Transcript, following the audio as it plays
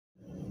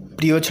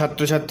প্রিয়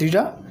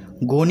ছাত্রছাত্রীরা,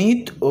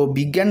 গণিত ও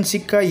বিজ্ঞান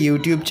শিক্ষা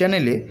ইউটিউব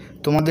চ্যানেলে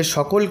তোমাদের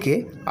সকলকে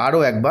আরও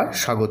একবার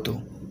স্বাগত।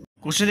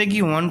 কোষে দেখি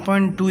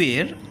 1.2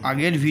 এর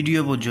আগের ভিডিও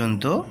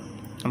পর্যন্ত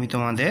আমি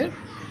তোমাদের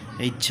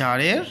এই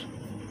 4-এর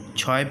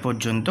 6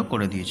 পর্যন্ত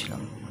করে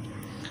দিয়েছিলাম।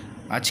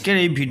 আজকের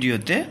এই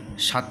ভিডিওতে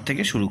 7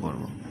 থেকে শুরু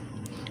করব।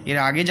 এর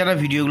আগে যারা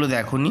ভিডিওগুলো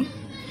দেখোনি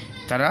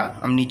তারা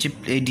আমি নিচে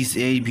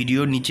এই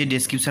ভিডিওর নিচে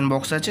ডেসক্রিপশান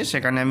বক্স আছে,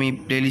 সেখানে আমি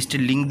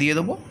প্লেলিস্টের লিঙ্ক দিয়ে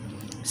দেবো।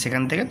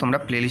 সেখান থেকে তোমরা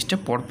প্লেলিস্টে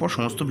পরপর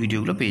সমস্ত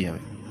ভিডিওগুলো পেয়ে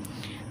যাবে।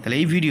 তাহলে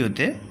এই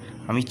ভিডিওতে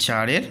আমি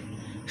 4-এর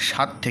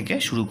 7 থেকে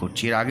শুরু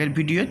করছি। এর আগের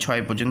ভিডিও 6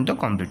 পর্যন্ত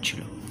কমপ্লিট ছিল।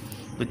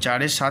 তো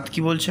 4-এর 7 কী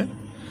বলছে?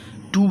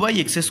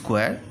 2/x² -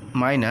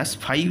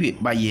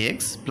 5/x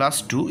 +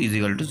 2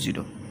 =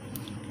 0।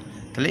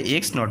 তাহলে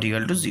x ≠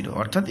 0,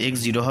 অর্থাৎ x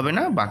 0 হবে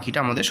না। বাকিটা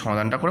আমাদের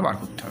সমাধানটা করে বার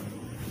করতে হবে।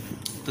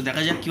 তো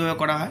দেখা যাক কীভাবে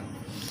করা হয়।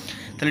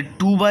 তাহলে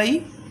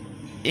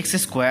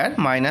 2/x²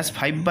 -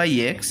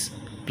 5/x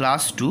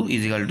 + 2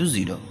 =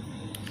 0।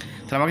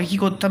 তাহলে আমাকে কী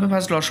করতে হবে?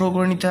 ফার্স্ট লসাগু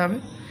করে নিতে হবে।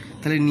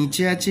 তাহলে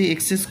নিচে আছে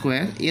x²,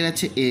 এর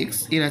আছে x,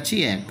 এর আছে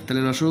 1।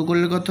 তাহলে লসাগু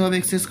করলে কত হবে?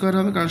 x²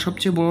 হবে, কারণ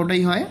সবচেয়ে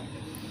বড়োটাই হয়।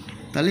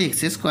 তাহলে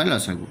x²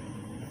 লসাগু।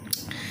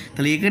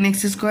 তাহলে এখানে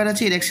x²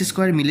 আছে, এর x²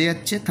 মিলে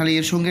যাচ্ছে। তাহলে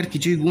এর সঙ্গে আর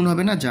কিছুই গুণ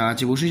হবে না, যা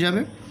আছে বসে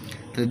যাবে।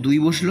 তাহলে 2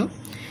 বসলো।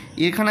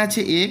 এখানে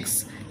আছে x,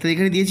 তাহলে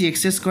এখানে দিয়েছি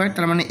x²,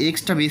 তার মানে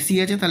এক্সটা বেশি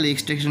আছে, তাহলে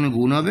এক্সটা এর সঙ্গে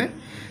গুণ হবে।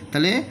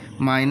 তাহলে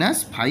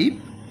 -5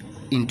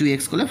 ×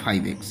 x করলে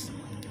 5x,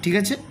 ঠিক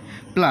আছে।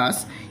 প্লাস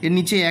এর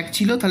নিচে 1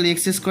 ছিল, তাহলে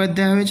x²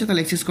 দেওয়া হয়েছে,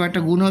 তাহলে x²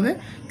 গুণ হবে।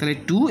 তাহলে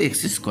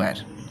 2x²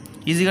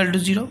 =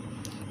 0।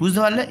 বুঝতে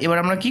পারলে? এবার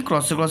আমরা কি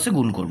ক্রসে ক্রসে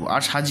গুণ করব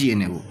আর সাজিয়ে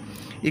নেব।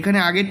 এখানে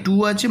আগে 2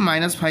 আছে,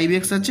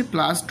 -5x আছে,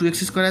 প্লাস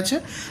 2x² আছে।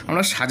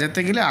 আমরা সাজাতে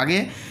গেলে আগে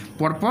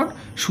পরপর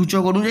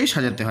সূচক অনুযায়ী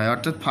সাজাতে হয়,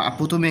 অর্থাৎ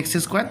প্রথমে x²,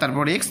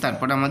 তারপর x,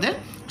 তারপরে আমাদের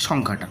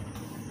সংখ্যাটা।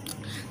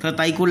 তাহলে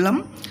তাই করলাম।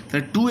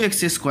 তাহলে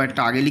 2x²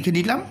 আগে লিখে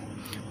দিলাম,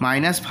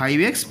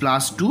 -5x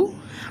 + 2।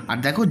 আর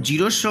দেখো,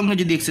 0-র সঙ্গে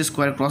যদি x²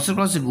 ক্রসে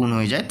ক্রসে গুণ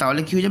হয়ে যায় তাহলে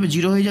কী হয়ে যাবে?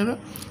 0 হয়ে যাবে।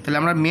 তাহলে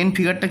আমরা মেন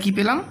ফিগারটা কী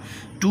পেলাম?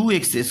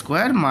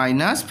 2x²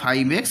 -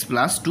 5x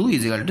 + 2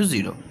 =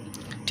 0।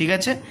 ঠিক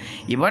আছে।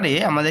 এবারে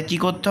আমাদের কি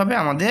করতে হবে?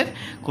 আমাদের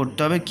করতে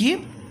হবে কি?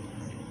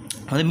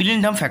 আমাদের মিডল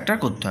টার্ম ফ্যাক্টর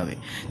করতে হবে।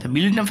 তো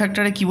মিডল টার্ম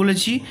ফ্যাক্টরে কী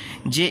বলেছি?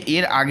 যে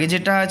এর আগে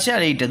যেটা আছে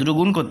আর এইটা দুটো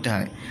গুণ করতে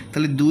হয়।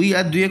 তাহলে 2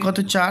 আর 2 কত?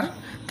 4।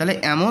 তাহলে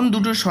এমন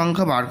দুটো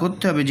সংখ্যা বার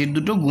করতে হবে যে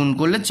দুটো গুণ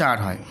করলে 4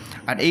 হয়।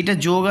 আর এইটা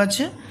যোগ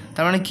আছে,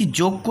 তার মানে কি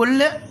যোগ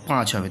করলে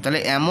 5 হবে। তাহলে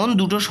এমন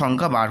দুটো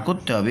সংখ্যা বার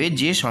করতে হবে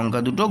যে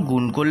সংখ্যা দুটো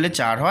গুণ করলে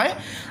 4 হয়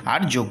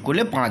আর যোগ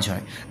করলে 5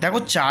 হয়। দেখো,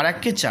 4 × 1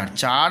 = 4,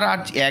 4 আর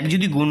 1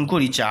 যদি গুণ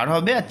করি 4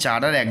 হবে, আর 4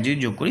 আর 1 যদি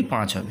যোগ করি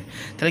 5 হবে।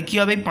 তাহলে কী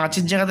হবে? এই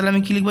 5-এর জায়গায় তাহলে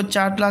আমি কী লিখবো?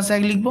 4 +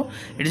 1 লিখবো।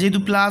 এটা যেহেতু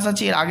প্লাস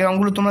আছে, এর আগের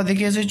অঙ্কগুলো তোমরা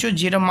দেখে এসেছো,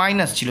 যেটা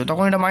মাইনাস ছিল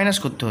তখন এটা মাইনাস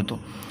করতে হতো,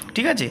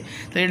 ঠিক আছে।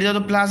 তাহলে এটা যত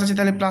প্লাস আছে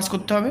তাহলে প্লাস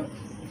করতে হবে।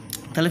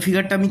 তাহলে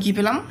ফিগারটা আমি কী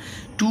পেলাম?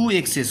 2x²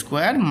 -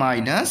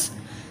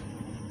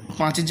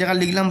 5-এর জায়গায়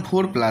লিখলাম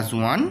 4 +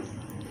 1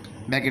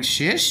 ব্র্যাকেট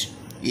শেষ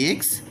x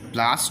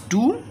 +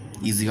 2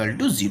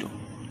 = 0।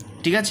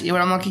 ঠিক আছে।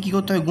 এবার আমাকে কী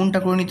করতে হবে? গুণটা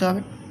করে নিতে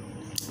হবে।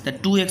 তা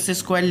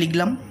 2x²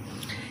 লিখলাম।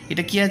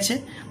 এটা কি আছে?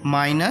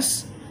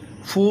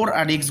 -4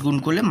 আর x গুণ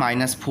করলে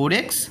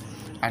 -4x,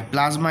 আর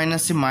প্লাস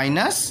মাইনাসে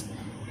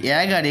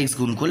 -1 আর x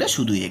গুণ করলে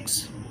শুধু x,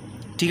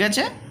 ঠিক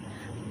আছে,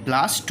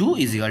 +2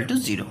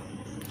 = 0।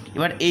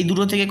 এবার এই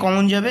দুটো থেকে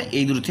কমন যাবে,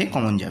 এই দুটো থেকে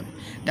কমন যাবে।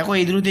 দেখো,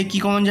 এই দুটো থেকে কী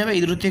কমন যাবে?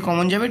 এই দুটো থেকে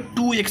কমন যাবে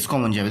 2x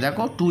কমন যাবে।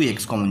 দেখো, 2x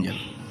কমন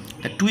যাবে।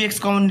 তা 2x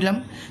কমন নিলাম।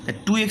 তা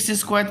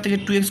 2x² থেকে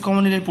 2x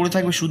কমন নিলে পড়ে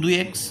থাকবে শুধু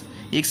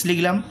x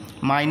লিখলাম,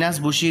 মাইনাস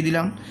বসিয়ে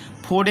দিলাম।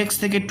 4x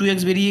থেকে 2x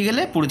বেরিয়ে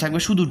গেলে পড়ে থাকবে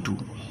শুধু 2,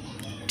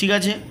 ঠিক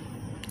আছে।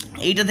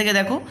 এইটা থেকে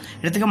দেখো,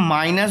 এটা থেকে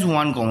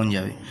 -1 কমন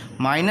যাবে।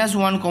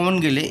 -1 কমন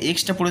গেলে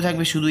এক্সটা পড়ে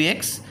থাকবে শুধু x,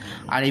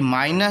 আর এই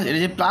এটা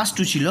যে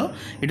 +2 ছিল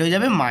এটা হয়ে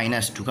যাবে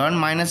 -2, কারণ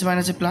মাইনাসে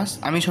মাইনাসে প্লাস।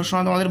 আমি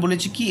সবসময় তোমাদের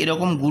বলেছি কি,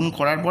 এরকম গুণ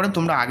করার পরে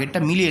তোমরা আগেরটা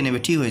মিলিয়ে নেবে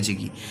ঠিক হয়েছে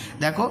কি।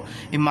 দেখো,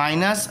 এই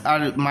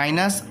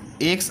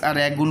 -x আর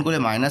 1 গুণ করলে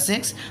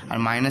 -x, আর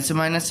মাইনাসে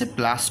মাইনাসে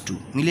 +2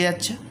 মিলে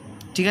যাচ্ছে,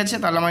 ঠিক আছে।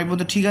 তাহলে আমার এই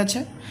পর্যন্ত ঠিক আছে।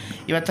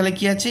 এবার তাহলে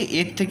কী আছে?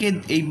 এর থেকে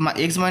এই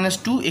x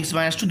 -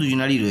 2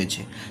 দুজনারই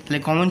রয়েছে, তাহলে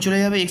কমন চলে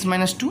যাবে x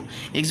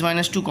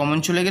 - 2 কমন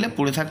চলে গেলে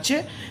পড়ে থাকছে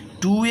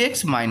 2x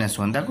 -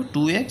 1। দেখো,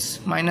 2x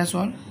 - 1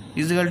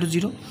 =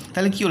 0।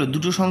 তাহলে কী হলো?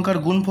 দুটো সংখ্যার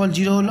গুণফল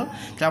 0 হলো।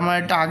 তাহলে আমরা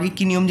একটা আগে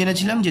কী নিয়ম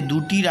জেনেছিলাম? যে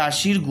দুটি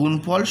রাশির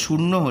গুণফল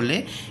 0 হলে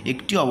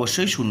একটি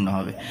অবশ্যই 0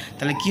 হবে।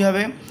 তাহলে কী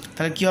হবে?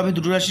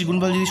 দুটো রাশির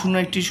গুণফল যদি 0,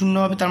 একটি 0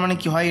 হবে। তার মানে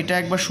কি হয়? এটা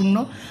একবার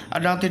 0 আর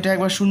না তো এটা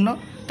একবার 0,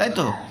 তাই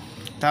তো।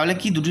 তাহলে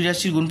কি দুটি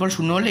রাশির গুণফল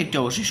 0 হলে একটি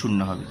অবশ্যই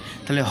 0 হবে।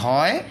 তাহলে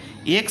হয়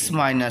x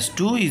 -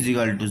 2 =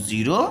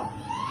 0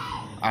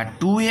 আর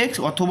 2x,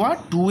 অথবা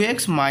 2x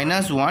 -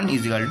 1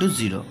 =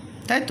 0,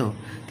 তাই তো।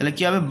 তাহলে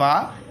কী হবে? বা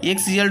x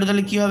 =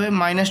 তাহলে কী হবে?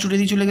 -2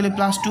 দিয়ে চলে গেলে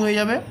 +2 হয়ে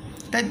যাবে,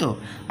 তাই তো।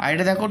 আর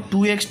এটা দেখো,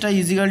 2xটা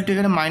 =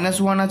 এখানে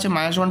 -1 আছে,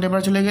 -1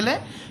 টেপার চলে গেলে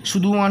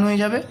শুধু 1 হয়ে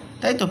যাবে,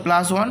 তাই তো,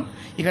 +1।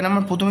 এখানে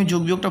আমার প্রথমে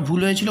যোগবিয়োগটা ভুল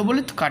হয়েছিল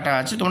বলে কাটা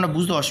আছে, তোমরা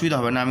বুঝতে অসুবিধা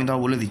হবে না, আমি তাও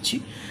বলে দিচ্ছি।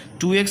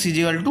 2x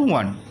 =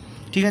 1,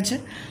 ঠিক আছে।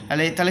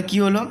 তাহলে কী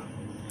হলো?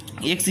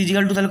 এক্স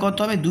ইজিক্যাল টু তাহলে কত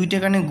হবে, দুইটা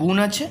এখানে গুণ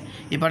আছে,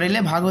 এবার এলে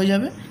ভাগ হয়ে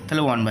যাবে,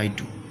 তাহলে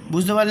 1/2।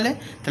 বুঝতে পারলে?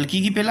 তাহলে কী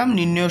কী পেলাম,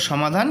 নির্ণয়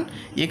সমাধান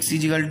এক্স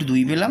ইজিক্যাল টু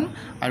 2 পেলাম,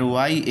 আর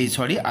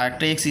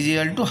আরেকটা এক্স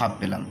ইজিক্যাল টু হাফ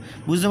পেলাম।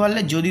 বুঝতে পারলে?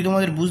 যদি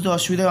তোমাদের বুঝতে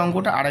অসুবিধা হয়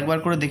অঙ্কটা আরেকবার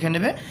করে দেখে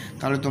নেবে,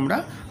 তাহলে তোমরা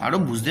আরও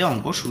বুঝতে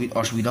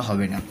অসুবিধা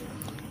হবে না।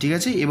 ঠিক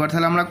আছে, এবার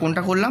তাহলে আমরা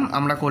কোনটা করলাম,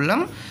 আমরা করলাম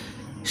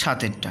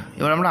 7এরটা।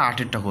 এবার আমরা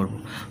 8এরটা করব।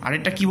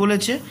 8এরটা কী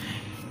বলেছে,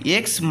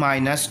 x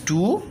minus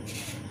 2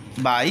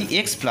 by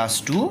x plus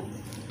 2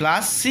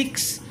 plus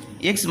 6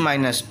 x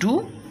minus 2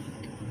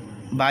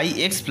 by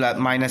x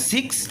minus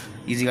 6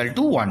 is equal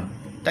two 1,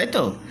 তাই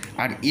তো?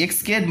 আর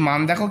এক্সকে মান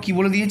দেখো কী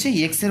বলে দিয়েছে,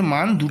 এক্সের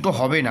মান দুটো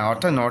হবে না,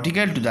 অর্থাৎ নট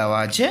ইকুয়াল টু দেওয়া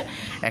আছে,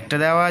 একটা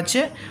দেওয়া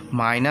আছে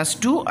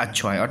 -2 আর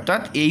 6,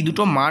 অর্থাৎ এই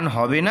দুটো মান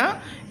হবে না,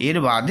 এর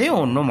বাদে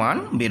অন্য মান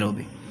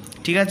বেরোবে।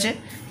 ঠিক আছে,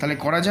 তাহলে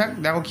করা যাক।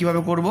 দেখো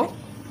কীভাবে করব।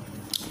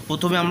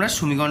 প্রথমে আমরা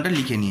সমীকরণটা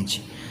লিখে নিয়েছি।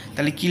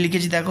 তাহলে কি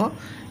লিখেছি দেখো,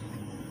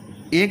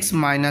 x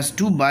minus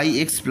 2 by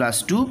x plus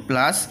 2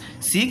 plus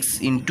 6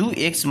 into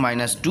x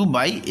minus 2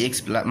 by x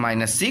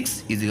minus 6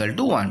 is equal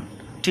two 1।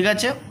 ঠিক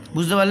আছে,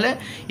 বুঝতে পারলে?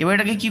 এবার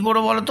এটাকে কী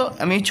করবো বলো তো,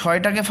 আমি এই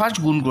 6টাকে ফার্স্ট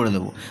গুণ করে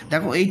দেবো।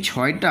 দেখো এই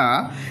 6টা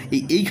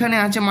এইখানে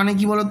আছে, মানে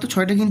কি বলো তো,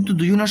 6টা কিন্তু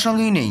দুজনের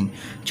সঙ্গেই নেই,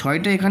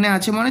 6টা এখানে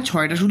আছে মানে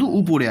 6টা শুধু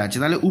উপরে আছে,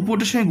 তাহলে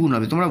উপরটার সঙ্গে গুণ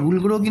হবে। তোমরা ভুল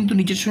করেও কিন্তু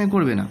নিচের সঙ্গে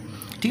করবে না,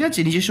 ঠিক আছে?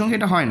 নিচের সঙ্গে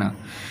এটা হয় না,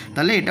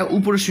 তাহলে এটা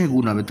উপরের সঙ্গে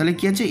গুণ হবে। তাহলে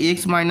কী আছে,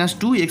 এক্স মাইনাস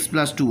 2 এক্স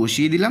প্লাস 2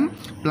 বসিয়ে দিলাম,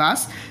 প্লাস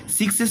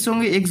 6-এর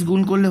সঙ্গে এক্স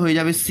গুণ করলে হয়ে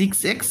যাবে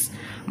 6x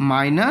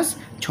মাইনাস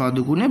 6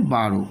 দুগুণে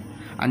 12,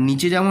 আর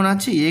নিচে যেমন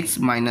আছে এক্স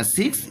মাইনাস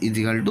 6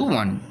 ইজিক্যাল টু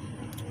 1।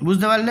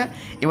 বুঝতে পারলে?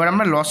 এবার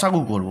আমরা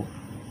লসাগু করব।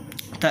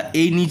 তা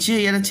এই নিচে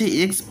এর আছে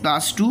এক্স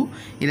প্লাস 2,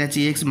 এর আছে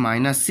এক্স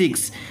মাইনাস 6,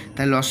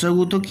 তাই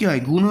লসাগু তো কী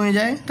হয়, গুণ হয়ে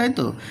যায়, তাই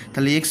তো?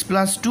 তাহলে এক্স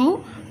প্লাস 2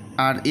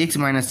 আর এক্স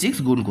মাইনাস 6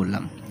 গুণ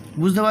করলাম।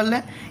 বুঝতে পারলে?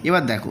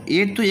 এবার দেখো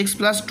এর তো এক্স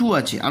প্লাস 2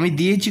 আছে, আমি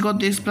দিয়েছি কত,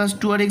 এক্স প্লাস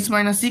 2 আর এক্স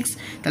মাইনাস 6,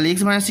 তাহলে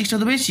এক্স মাইনাস 6টা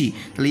তো বেশি,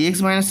 তাহলে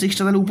এক্স মাইনাস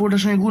 6টা তাহলে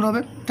উপরটার সঙ্গে গুণ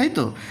হবে, তাই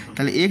তো?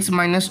 তাহলে x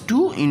minus 2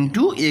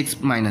 into x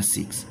minus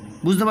 6।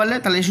 বুঝতে পারলে?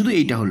 তাহলে শুধু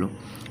এইটা হলো।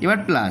 এবার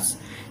প্লাস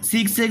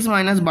 6x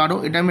মাইনাস 12,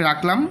 এটা আমি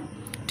রাখলাম,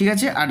 ঠিক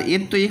আছে? আর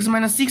এর তো এক্স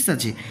মাইনাস 6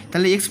 আছে,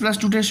 তাহলে এক্স প্লাস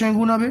 2টার সঙ্গে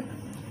গুণ হবে,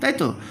 তাই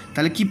তো?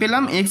 তাহলে কী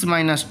পেলাম, x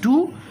minus 2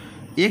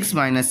 x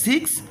minus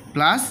 6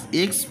 plus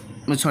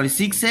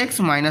 6x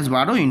minus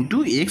 12 into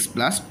x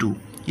plus 2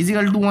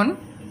 is equal two 1।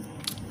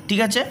 ঠিক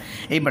আছে,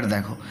 এইবার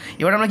দেখো,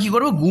 এবার আমরা কী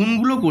করব,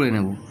 গুণগুলো করে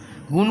নেব।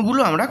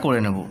 গুণগুলো আমরা করে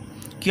নেব।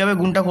 কীভাবে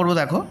গুণটা করব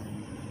দেখো,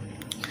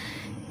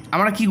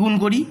 আমরা কি গুণ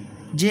করি,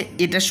 যে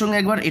এটার সঙ্গে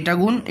একবার এটা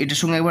গুণ, এটার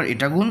সঙ্গে একবার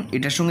এটা গুণ,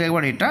 এটার সঙ্গে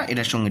একবার এটা,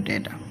 এটার সঙ্গে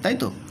এটা, তাই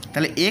তো?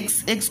 তাহলে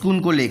এক্স গুণ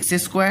করলে এক্স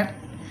স্কোয়ার,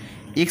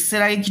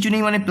 এক্সের আগে কিছু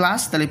নেই মানে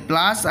প্লাস, তাহলে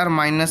প্লাস আর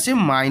মাইনাসে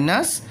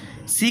minus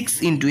 6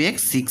 into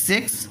x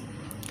 6x,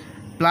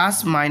 plus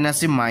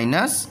মাইনাসে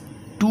মাইনাস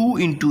 2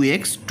 ইন্টু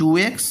এক্স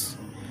 2x,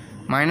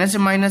 মাইনাসে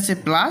মাইনাসে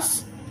প্লাস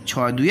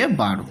 6×2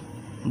 12।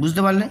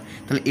 বুঝতে পারলে?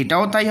 তাহলে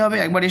এটাও তাই হবে,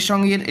 একবার এর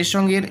সঙ্গে এর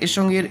সঙ্গে এর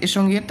সঙ্গে এর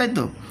সঙ্গে এর, তাই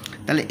তো?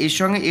 তাহলে এর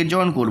সঙ্গে এর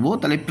যখন করবো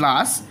তাহলে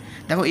প্লাস,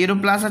 দেখো এরও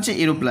প্লাস আছে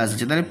এরও প্লাস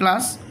আছে, তাহলে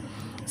প্লাস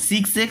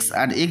 6x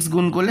আর এক্স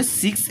গুণ করলে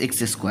 6x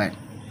স্কোয়ার,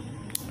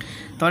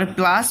 তাহলে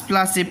প্লাস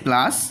প্লাসে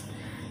প্লাস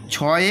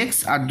 6x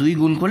আর 2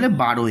 গুণ করলে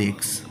 12x,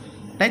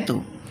 তাই তো?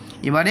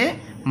 এবারে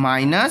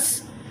মাইনাস,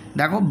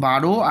 দেখো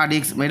 12 আর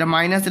এক্স, এটা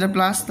মাইনাস এটা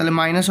প্লাস, তাহলে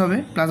মাইনাস হবে,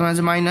 প্লাস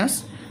মাইনাসে মাইনাস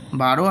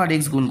 12 আর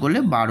এক্স গুণ করলে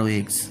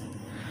 12x,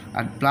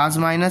 আর প্লাস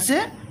মাইনাসে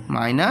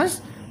মাইনাস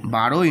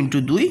 12 ইন্টু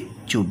 2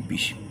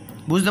 24।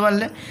 বুঝতে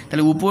পারলে?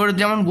 তাহলে উপরের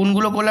যেমন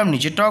গুণগুলো করলাম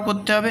নিচেরটাও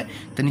করতে হবে,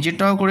 তো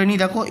নিচেরটাও করে নিই।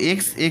 দেখো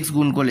এক্স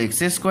গুণ করলে এক্স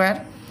স্কোয়ার,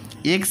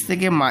 এক্স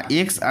থেকে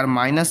এক্স আর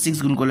মাইনাস 6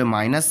 গুণ করলে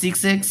মাইনাস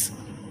 6x,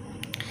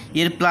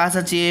 এর প্লাস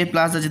আছে এর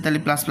প্লাস আছে, তাহলে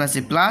প্লাস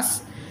প্লাসে প্লাস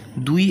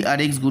 2 আর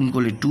এক্স গুণ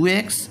করলে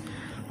 2x,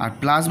 আর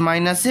প্লাস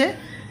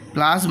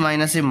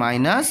মাইনাসে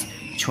মাইনাস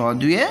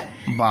 6×2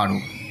 12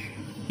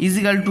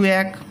 ইজিক্যাল টু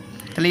 1।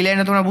 তাহলে এই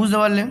লাইনটা তোমরা বুঝতে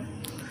পারলে।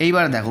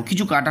 এইবার দেখো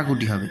কিছু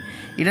কাটাকুটি হবে,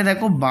 এটা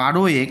দেখো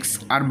 12x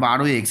আর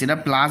 12x, এটা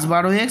প্লাস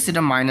 12x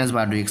এটা মাইনাস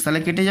 12x, তাহলে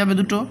কেটে যাবে,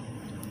 দুটো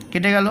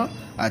কেটে গেল।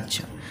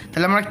 আচ্ছা,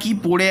 তাহলে আমরা কি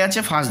পড়ে আছে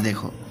ফার্স্ট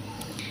দেখো,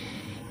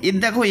 এর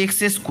দেখো এক্স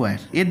স্কোয়ার,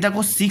 এর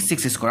দেখো 6x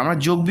স্কোয়ার, আমরা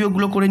যোগ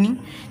বিয়োগগুলো করে নিই।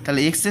 তাহলে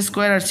এক্স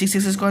স্কোয়ার আর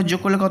 6x স্কোয়ার যোগ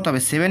করলে কত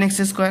হবে, 7x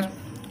স্কোয়ার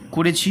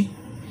করেছি।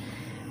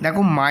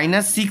 দেখো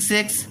মাইনাস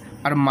 6x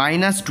আর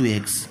মাইনাস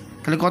 2x,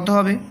 তাহলে কত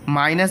হবে,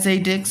 মাইনাস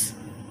 8x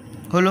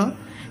হলো।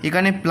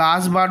 এখানে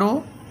প্লাস 12,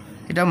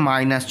 এটা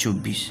মাইনাস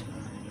 24,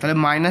 তাহলে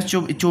মাইনাস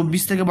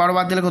 24 থেকে 12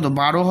 বাদ দিলে কত,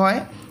 12 হয়,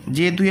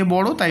 যেহেতু এ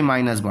বড়ো তাই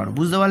মাইনাস 12।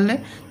 বুঝতে পারলে?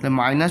 তাহলে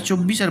মাইনাস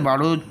 24 আর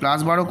 12 প্লাস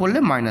 12 করলে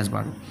মাইনাস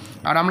 12,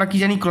 আর আমরা কি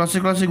জানি ক্রসে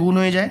ক্রসে গুণ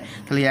হয়ে যায়,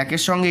 তাহলে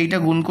একের সঙ্গে এইটা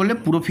গুণ করলে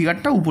পুরো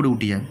ফিগারটা উপরে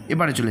উঠে যাবে,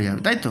 এবারে চলে যাবে,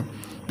 তাই তো?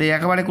 তাই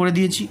একেবারে করে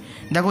দিয়েছি।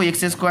 দেখো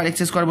এক্স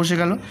স্কোয়ার বসে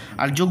গেল,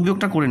 আর যোগ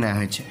বিয়োগটা করে নেওয়া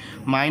হয়েছে।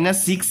 মাইনাস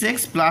 6x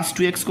প্লাস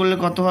 2x করলে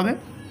কত হবে,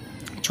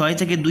 6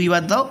 থেকে 2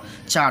 বাদ দাও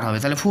 4 হবে,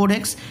 তাহলে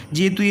 4x,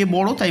 যেহেতু এ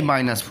বড়ো তাই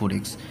মাইনাস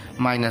 4x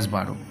মাইনাস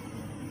 12।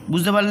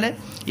 বুঝতে পারলে?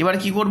 এবার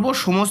কি করব,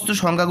 সমস্ত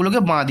সংখ্যাগুলোকে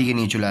বাঁ দিকে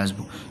নিয়ে চলে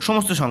আসবো,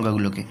 সমস্ত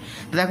সংখ্যাগুলোকে।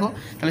 দেখো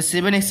তাহলে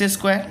 7x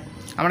স্কোয়ার,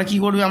 আমরা কী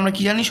করবে, আমরা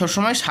কী জানি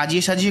সবসময়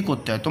সাজিয়ে সাজিয়ে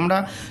করতে হয়। তোমরা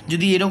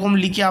যদি এরকম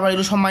লিখে আবার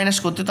এগুলো সব মাইনাস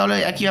করতে তাহলে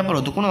একই ব্যাপার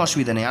হতো, কোনো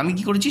অসুবিধা নেই। আমি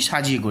কী করেছি,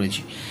 সাজিয়ে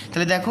করেছি।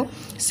 তাহলে দেখো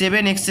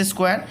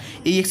 7x²,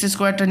 এই x²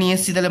 নিয়ে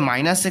এসেছি, তাহলে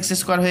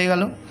 -x² হয়ে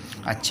গেল।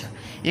 আচ্ছা,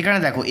 এখানে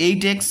দেখো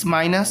 8x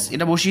মাইনাস,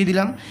 এটা বসিয়ে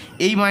দিলাম।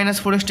 এই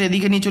 -4x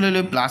এদিকে নিয়ে চলে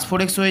এলে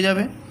 +4x হয়ে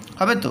যাবে,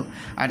 হবে তো।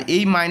 আর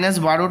এই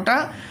 -12টা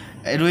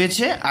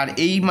রয়েছে, আর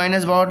এই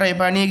 -12টা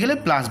এপারে নিয়ে গেলে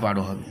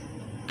 +12 হবে।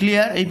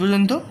 ক্লিয়ার এই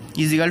পর্যন্ত?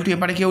 ইজিক্যাল টু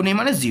এপারে কেউ নেই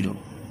মানে 0।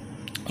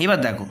 এবার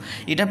দেখো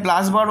এটা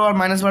 +12 আর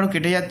 -12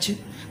 কেটে যাচ্ছে,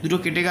 দুটো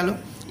কেটে গেল।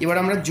 এবার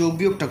আমরা যোগ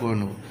বিয়োগটা করে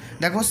নেব।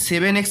 দেখো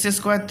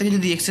 7x² থেকে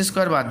যদি x²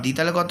 বাদ দিই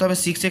তাহলে কত হবে,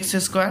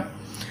 6x²।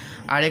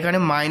 আর এখানে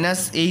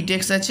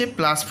 -8x আছে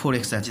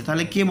 +4x আছে,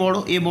 তাহলে কে বড়,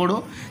 এ বড়।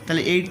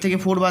 তাহলে 8 থেকে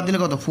 4 বাদ দিলে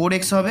কত,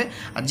 4x হবে।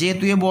 আর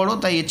যেহেতু এ বড়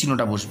তাই এর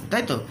চিহ্নটা বসবে,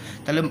 তাই তো।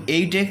 তাহলে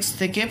 8x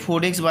থেকে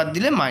 4x বাদ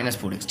দিলে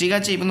 -4x। ঠিক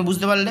আছে, এই পর্যন্ত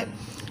বুঝতে পারলে?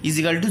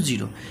 Is equal two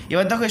 0।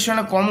 এবার দেখো এর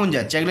সঙ্গে কমন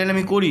যাচ্ছে, এক লাইন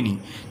আমি করিনি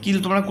কিন্তু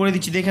তোমরা করে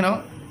দিচ্ছি, দেখে নাও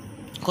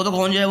কত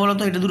কমন যায় বলো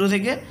তো। এটা দুটো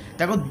থেকে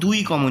দেখো 2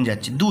 কমন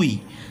যাচ্ছে, 2।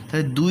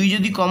 তাহলে 2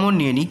 যদি কমন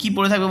নিয়ে নিই কী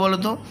পড়ে থাকবে বলো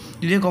তো?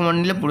 2 কমন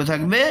নিলে পড়ে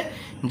থাকবে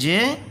যে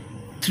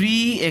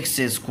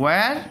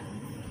 3x²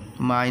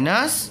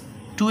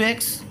 - 2x,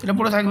 এটা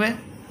পড়ে থাকবে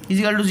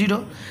ইজিক্যাল টু 0।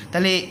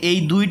 তাহলে এই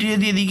 2টি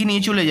যদি এদিকে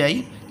নিয়ে চলে যাই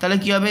তাহলে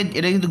কী হবে,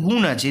 এটা কিন্তু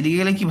গুণ আছে, এদিকে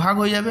গেলে কি ভাগ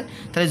হয়ে যাবে।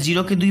 তাহলে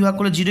 0কে 2 ভাগ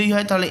করলে 0ই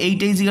হয়, তাহলে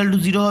এইটা ইজিক্যাল টু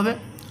 0 হবে,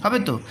 হবে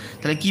তো।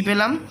 তাহলে কী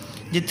পেলাম,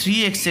 যে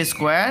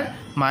 3x²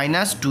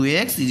 -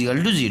 2x ইজিক্যাল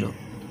টু 0।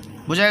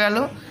 বোঝা গেল?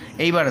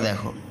 এইবারে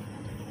দেখো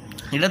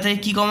এটা থেকে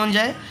কী কমন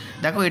যায়,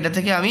 দেখো এটা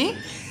থেকে আমি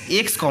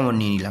x কমন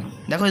নিয়ে নিলাম।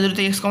 দেখো এদের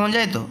থেকে x কমন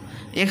যায় তো,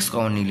 x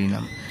কমন নিয়ে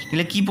নিলাম।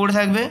 নিলে কী পড়ে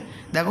থাকবে,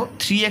 দেখো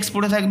 3x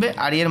পড়ে থাকবে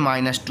আর এর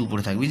 -2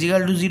 পড়ে থাকবে,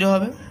 ইজিক্যাল টু 0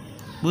 হবে।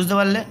 বুঝতে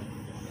পারলে?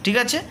 ঠিক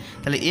আছে,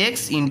 তাহলে x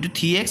 ×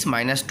 3x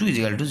 - 2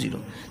 ইজিক্যাল টু 0।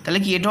 তাহলে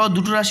কি এটাও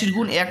দুটো রাশির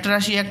গুণ, একটা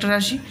রাশি একটা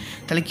রাশি।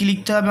 তাহলে কি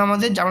লিখতে হবে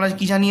আমাদের, আমরা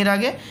কি জানি এর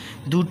আগে,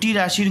 দুটি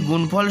রাশির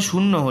গুণফল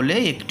 0 হলে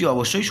একটি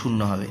অবশ্যই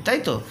 0 হবে, তাই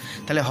তো।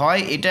 তাহলে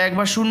হয় এটা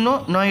একবার 0,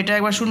 নয় এটা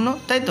একবার 0,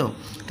 তাই তো।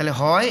 তাহলে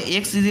হয়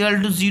x ইজিক্যাল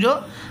টু 0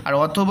 আর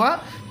অথবা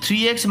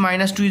 3x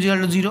 - 2 ইজিক্যাল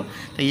টু 0।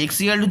 তাই x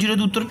ইজিক্যাল টু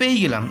 0 উত্তর পেয়েই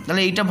গেলাম।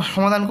 তাহলে এইটা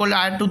সমাধান করলে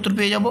আরেকটা উত্তর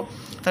পেয়ে যাব।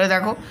 তাহলে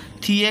দেখো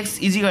 3x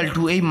ইজিক্যাল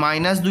টু এই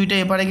 -2টা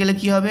এপারে গেলে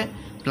কি হবে,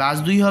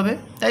 +2 হবে,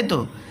 তাই তো।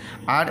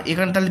 আর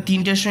এখানে তাহলে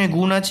 3টের সঙ্গে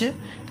গুণ আছে,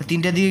 তা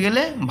 3টে দিয়ে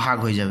গেলে ভাগ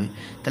হয়ে যাবে।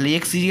 তাহলে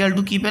x ইজিক্যাল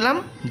টু কী পেলাম,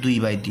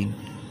 2/3।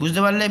 বুঝতে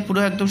পারলে পুরো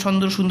একদম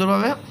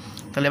সুন্দরভাবে?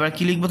 তাহলে এবার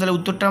কী লিখবো, তাহলে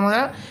উত্তরটা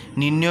আমরা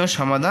নির্ণয়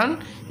সমাধান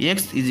x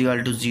ইজিক্যাল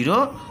টু 0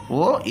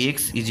 ও x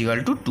ইজিক্যাল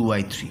টু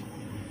 2/3।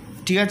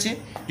 ঠিক আছে,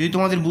 যদি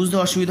তোমাদের বুঝতে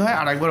অসুবিধা হয়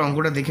আর একবার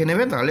অঙ্কটা দেখে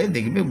নেবে, তাহলে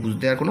দেখবে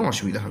বুঝতে আর কোনো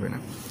অসুবিধা হবে না।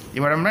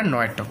 এবার আমরা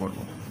 9টা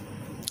করবো।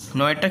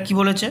 9টা কী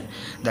বলেছে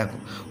দেখো,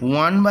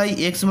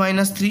 1/x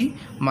 - 3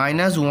 -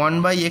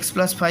 1/x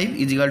 + 5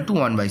 ইজিক্যাল টু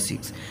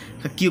 1/6।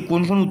 কী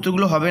কোন কোন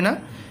উত্তরগুলো হবে না,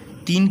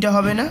 3টা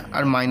হবে না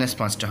আর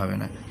 -5টা হবে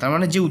না। তার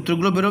মানে যে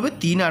উত্তরগুলো বেরোবে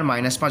 3 আর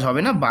 -5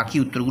 হবে না, বাকি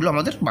উত্তরগুলো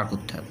আমাদের বার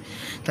করতে হবে।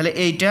 তাহলে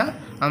এইটা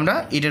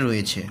এটা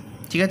রয়েছে,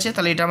 ঠিক আছে।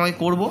 তাহলে এটা আমাকে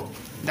করব।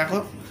 দেখো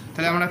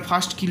তাহলে আমরা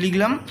ফার্স্ট কী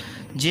লিখলাম,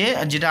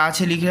 যেটা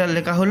আছে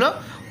লেখা হলো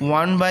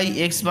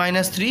 1/x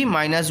 - 3 -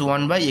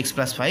 1/x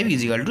 + 5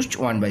 ইজিক্যাল টু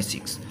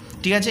 1/6।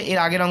 ঠিক আছে, এর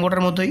আগের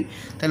অঙ্কটার মতোই।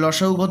 তাহলে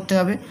লসাগু করতে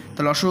হবে।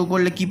 তাহলে লসাগু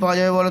করলে কী পাওয়া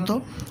যাবে বলো তো,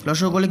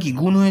 লসাগু করলে কি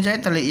গুণ হয়ে যায়।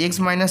 তাহলে x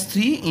 -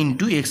 3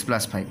 × x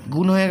 + 5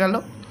 গুণ হয়ে গেল,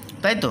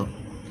 তাই তো।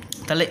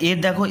 তাহলে এর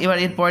দেখো এবার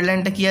এর পরের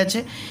লাইনটা কী আছে,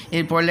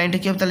 এর পরের লাইনটা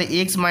কী হবে, তাহলে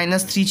x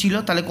 - 3 ছিল,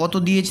 তাহলে কত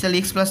দিয়েছি, তাহলে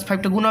x +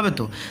 5টা গুণ হবে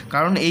তো,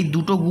 কারণ এই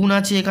দুটো গুণ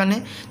আছে এখানে।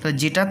 তাহলে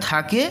যেটা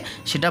থাকে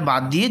সেটা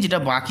বাদ দিয়ে যেটা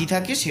বাকি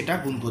থাকে সেটা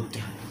গুণ করতে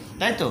হয়,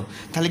 তাই তো।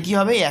 তাহলে কী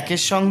হবে,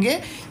 1-এর সঙ্গে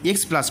x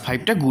 +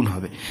 5টা গুণ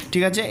হবে।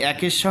 ঠিক আছে,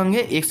 1-এর সঙ্গে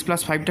x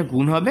 + 5টা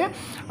গুণ হবে।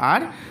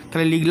 আর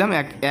তাহলে লিখলাম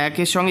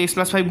 1-এর সঙ্গে x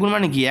 + 5 গুণ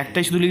মানে কি,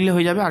 একটাই শুধু লিখলে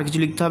হয়ে যাবে, আর কিছু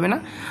লিখতে হবে না।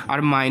 আর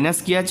মাইনাস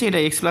কী আছে, এটা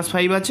x +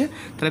 5 আছে,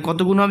 তাহলে কত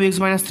গুণ হবে, x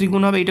 - 3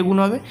 গুণ হবে, এটা গুণ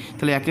হবে।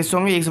 তাহলে 1-এর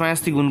সঙ্গে x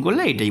 - 3 গুণ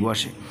করলে এটাই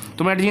বসে।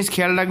 তোমরা একটা জিনিস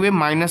খেয়াল রাখবে,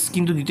 মাইনাস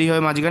কিন্তু দিতেই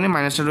হবে, মাঝখানে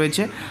মাইনাসটা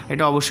রয়েছে,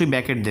 এটা অবশ্যই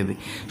ব্যাকেট দেবে।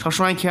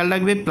 সবসময় খেয়াল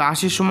রাখবে,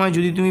 প্লাসের সময়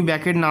যদি তুমি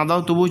ব্যাকেট না দাও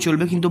তবুও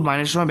চলবে, কিন্তু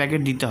মাইনাসের সময়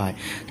ব্যাকেট দিতে হয়।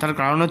 তার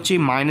কারণ হচ্ছে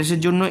এই মাইনাসের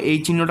জন্য এই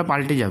চিহ্নটা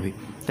পাল্টে যাবে,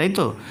 তাই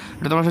তো।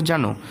 এটা তোমরা সব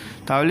জানো।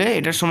 তাহলে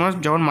এটার সময়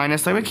যখন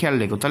মাইনাস থাকবে খেয়াল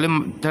রেখো। তাহলে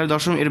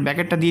দশম এর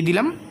ব্যাকেটটা দিয়ে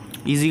দিলাম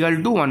ইজিক্যাল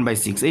টু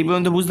 1/6। এই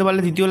পর্যন্ত বুঝতে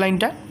পারলে দ্বিতীয়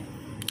লাইনটা।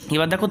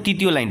 এবার দেখো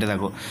তৃতীয় লাইনটা,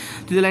 দেখো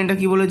তৃতীয় লাইনটা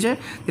কী বলেছে,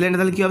 তৃতীয় লাইনটা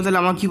তাহলে কী হবে, তাহলে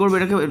আমার কী করবো,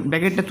 এটাকে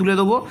ব্যাকেটটা তুলে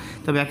দেবো।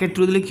 তো ব্যাকেট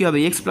তুলে দিলে কী হবে,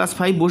 x +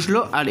 5 বসলো,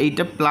 আর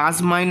এইটা প্লাস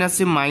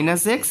মাইনাসে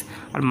 -x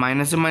আর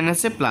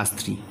মাইনাসে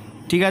 +3।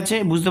 ঠিক আছে,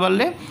 বুঝতে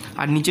পারলে।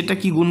 আর নিচেরটা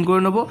কি গুণ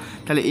করে নেবো,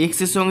 তাহলে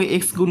x-এর সঙ্গে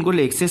x গুণ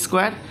করলে x²,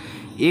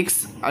 x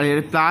আর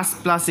প্লাস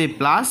প্লাসে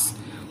প্লাস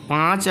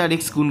 5 আর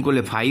x গুণ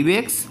করলে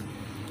 5x,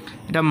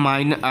 এটা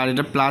আর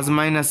এটা প্লাস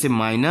মাইনাসে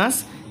মাইনাস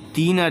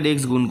 3 আর x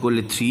গুণ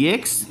করলে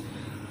 3x,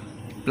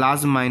 প্লাস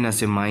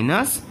মাইনাসে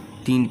মাইনাস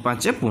 3 × 5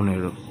 =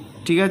 15।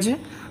 ঠিক আছে,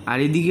 আর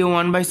এদিকে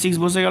 1/6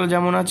 বসে গেল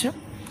যেমন আছে।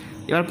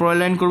 এবার পরের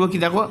লাইন করবো কি,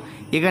 দেখো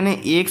এখানে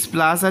x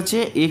প্লাস আছে,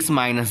 x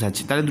মাইনাস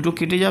আছে, তাহলে দুটো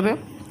কেটে যাবে,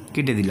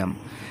 কেটে দিলাম।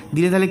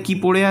 দিলে তাহলে কি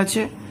পড়ে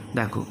আছে,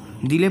 দেখো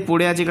দিলে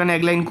পড়ে আছে, এখানে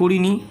এক লাইন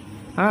করিনি,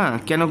 হ্যাঁ,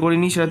 কেন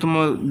করিনি সেটা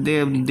তোমরা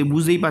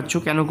বুঝতেই পারছো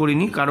কেন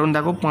করিনি। কারণ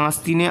দেখো 5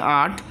 3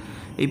 8,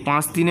 এই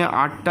 5 3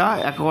 8টা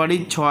একেবারেই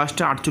 6 8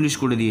 48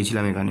 করে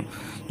দিয়েছিলাম এখানে।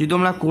 যদি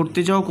তোমরা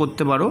করতে চাও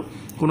করতে পারো,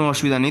 কোনো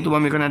অসুবিধা নেই। তবু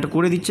আমি এখানে একটা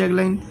করে দিচ্ছি এক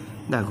লাইন।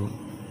 দেখো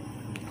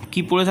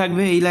কি পড়ে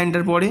থাকবে এই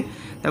লাইনটার পরে,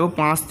 দেখো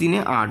 5 3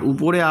 8,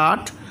 উপরে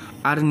 8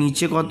 আর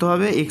নিচে কত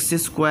হবে এক্স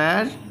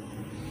স্কোয়ার।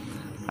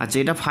 আচ্ছা,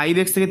 এটা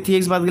 5x থেকে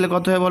 3x বাদ গেলে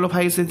কত হয় বলো?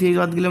 5x থেকে 3x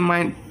বাদ গেলে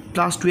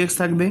প্লাস 2x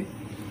থাকবে,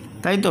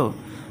 তাই তো?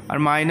 আর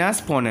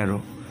 -15,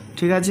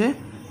 ঠিক আছে,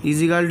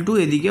 ইজিক্যাল টু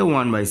এদিকে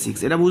 1/6।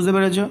 এটা বুঝতে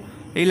পেরেছো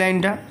এই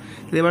লাইনটা?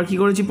 এবার কী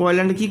করেছি, পরের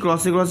লাইনটা কি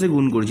ক্রসে ক্রসে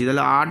গুণ করেছি।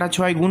 তাহলে 8 আর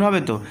 6 গুণ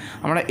হবে তো,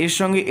 আমরা এর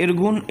সঙ্গে এর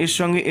গুণ, এর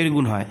সঙ্গে এর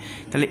গুণ হয়,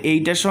 তাহলে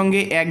এইটার সঙ্গে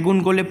 1 গুণ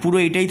করলে পুরো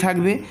এইটাই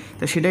থাকবে।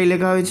 তা সেটাই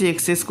লেখা হয়েছে x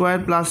square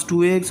plus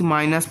 2x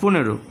minus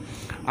 15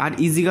 আর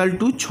ইজিক্যাল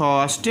টু 6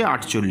 8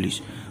 48।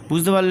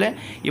 বুঝতে পারলে?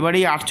 এবার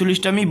এই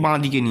 48টা আমি বাঁ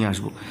দিকে নিয়ে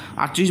আসবো।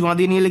 48 বাঁ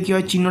দিয়ে নিয়ে এলে কী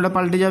হয়, চিহ্নটা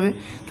পাল্টে যাবে।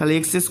 তাহলে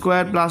x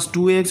square plus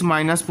 2x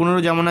minus 15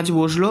 যেমন আছে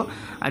বসলো,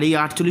 আর এই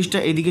 48টা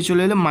এদিকে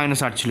চলে এলে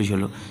 -48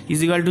 হলো,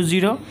 ইজিক্যাল টু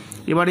 0।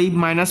 এবার এই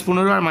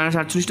 -15 আর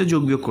 -48টা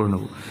যোগ বিয়োগ করে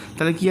নেবো।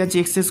 তাহলে কী আছে,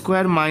 x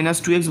স্কোয়ার মাইনাস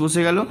 2x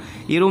বসে গেল,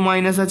 এরও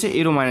মাইনাস আছে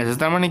এরও মাইনাস আছে,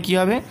 তার মানে কী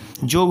হবে,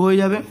 যোগ হয়ে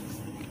যাবে।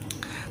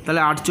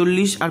 তাহলে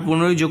 48 আর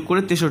 15 যোগ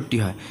করে 63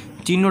 হয়,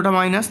 চিহ্নটা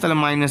মাইনাস, তাহলে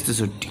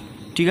 -63,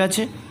 ঠিক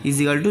আছে,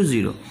 ইজিক্যাল টু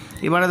 0।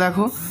 এবারে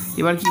দেখো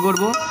এবার কি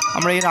করব,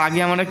 আমরা এর আগে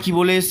আমরা কি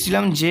বলে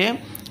এসেছিলাম,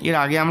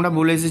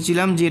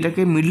 যে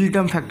এটাকে মিডল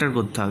টার্ম ফ্যাক্টর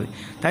করতে হবে,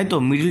 তাই তো?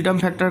 মিডল টার্ম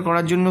ফ্যাক্টর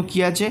করার জন্য কি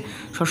আছে,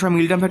 সবসময়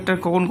মিডল টার্ম ফ্যাক্টর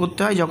কখন করতে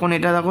হয়, যখন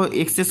এটা দেখো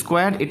এক্স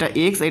স্কোয়ার, এটা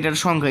এক্স, এটার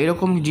সংখ্যা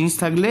এরকম জিনিস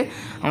থাকলে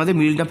আমাদের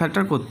মিডল টার্ম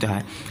ফ্যাক্টর করতে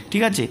হয়,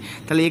 ঠিক আছে?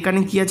 তাহলে এখানে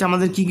কি আছে,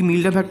 আমাদের কী কী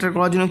মিডল টার্ম ফ্যাক্টর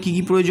করার জন্য কী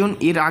কী প্রয়োজন,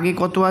 এর আগে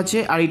কত আছে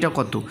আর এটা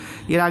কত,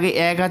 এর আগে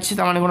 1 আছে,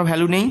 তার মানে কোনো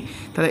ভ্যালু নেই,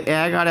 তাহলে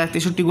 1 আর 1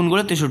 63 গুণ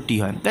করে 63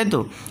 হয়, তাই তো?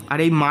 আর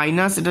এই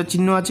মাইনাস, এটা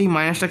চিহ্ন আছে, এই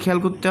মাইনাসটা খেয়াল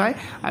করতে হয়,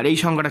 আর এই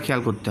সংখ্যাটা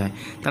খেয়াল করতে হয়।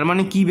 তার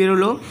মানে কি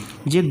বেরোলো,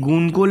 যে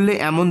গুণ করলে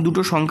এমন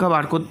দুটো সংখ্যা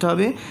বার করতে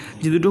হবে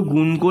যে দুটো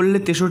গুণ করলে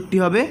 63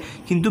 হবে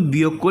কিন্তু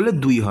বিয়োগ করলে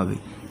 2 হবে,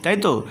 তাই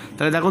তো?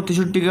 তাহলে দেখো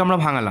 63কে আমরা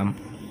ভাঙালাম,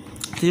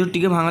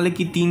 63কে ভাঙালে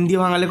কি 3 দিয়ে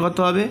ভাঙালে কত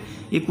হবে,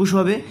 21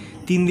 হবে,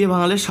 3 দিয়ে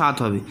ভাঙালে 7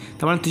 হবে।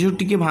 তার মানে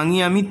 63কে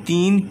ভাঙিয়ে আমি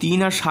 3 3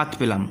 আর 7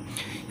 পেলাম।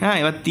 হ্যাঁ,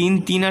 এবার 3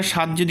 3 আর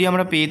 7 যদি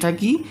আমরা পেয়ে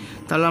থাকি,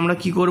 তাহলে আমরা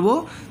কি করব,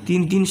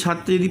 3 3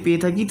 7টা যদি পেয়ে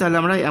থাকি, তাহলে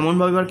আমরা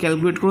এমনভাবে এবার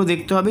ক্যালকুলেট করে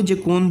দেখতে হবে যে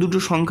কোন দুটো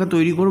সংখ্যা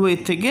তৈরি করব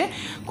এর থেকে,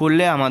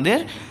 করলে আমাদের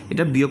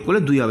এটা বিয়োগ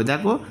করলে 2 হবে।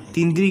 দেখো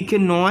 3 3কে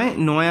 9,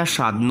 9 আর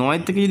 7, 9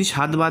 থেকে যদি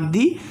 7 বাদ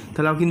দিই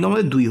তাহলে কিন্তু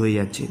আমাদের 2 হয়ে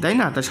যাচ্ছে, তাই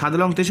না? তা 7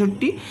 লং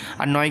 63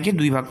 আর 9কে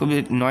 2 ভাগ করবে,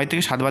 9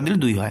 থেকে 7 বাদ দিলে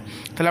 2 হয়।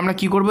 তাহলে আমরা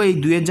কি করব, এই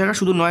 2 এর জায়গায়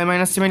শুধু 9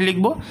 - 7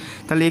 লিখব।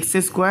 তাহলে এক্স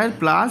স্কোয়ার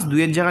প্লাস 2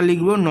 এর জায়গায়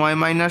লিখব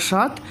 9 -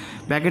 7,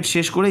 ব্র্যাকেট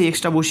শেষ করে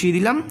এক্সটা বসিয়ে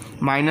দিলাম,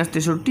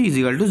 -63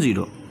 ইজিক্যাল টু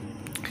 0।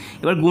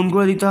 এবার গুণ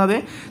করে দিতে হবে,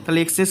 তাহলে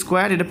এক্স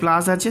স্কোয়ার, এটা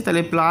প্লাস আছে,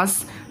 তাহলে প্লাস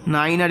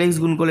 9 আর এক্স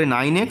গুণ করলে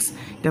 9x,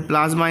 এটা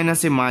প্লাস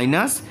মাইনাসে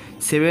মাইনাস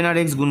 7 আর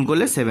এক্স গুণ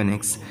করলে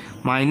 7x,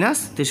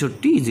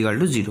 -63 ইজিক্যাল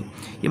টু 0।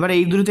 এবার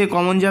এই দুটো থেকে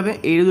কমন যাবে,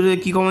 এই দুটো থেকে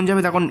কী কমন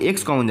যাবে, তখন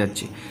এক্স কমন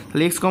যাচ্ছে,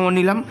 তাহলে এক্স কমন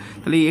নিলাম।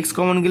 তাহলে এক্স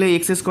কমন গেলে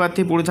এক্স স্কোয়ার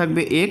থেকে পড়ে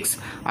থাকবে এক্স,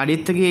 আর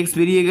এর থেকে এক্স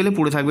বেরিয়ে গেলে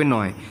পড়ে থাকবে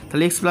 9,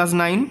 তাহলে x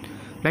 + 9,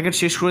 ব্র্যাকেট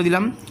শেষ করে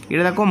দিলাম।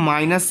 এটা দেখো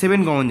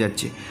 -7 কমন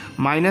যাচ্ছে,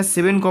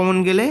 -7 কমন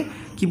গেলে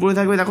কি পড়ে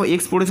থাকবে, দেখো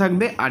এক্স পড়ে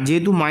থাকবে, আর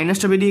যেহেতু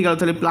মাইনাসটা বেরিয়ে গেল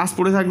তাহলে প্লাস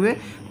পড়ে থাকবে,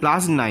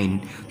 +9।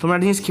 তোমরা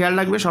একটা জিনিস খেয়াল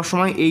রাখবে,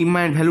 সবসময় এই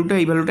ভ্যালুটা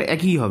এই ভ্যালুটা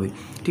একই হবে,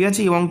 ঠিক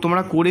আছে? এবং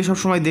তোমরা করে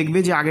সবসময় দেখবে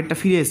যে আগেরটা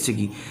ফিরে এসছে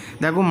কি।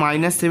 দেখো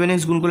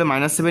 -7x গুণ করলে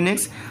 -7x,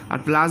 আর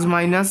প্লাস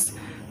মাইনাস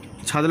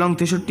 7 লং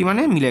 63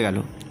 মানে মিলে গেল,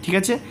 ঠিক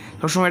আছে?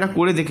 সবসময় এটা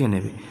করে দেখে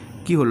নেবে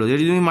কি হলো।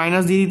 যদি তুমি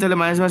মাইনাস দিয়ে দিই তাহলে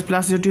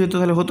 -++63 হতো,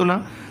 তাহলে হতো না,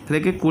 তাহলে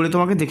একে করে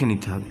তোমাকে দেখে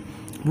নিতে হবে,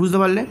 বুঝতে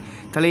পারলে?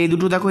 তাহলে এই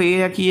দুটো দেখো এ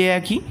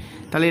একই,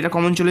 তাহলে এটা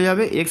কমন চলে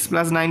যাবে, x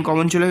 + 9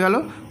 কমন চলে গেল,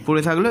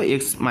 পড়ে থাকলো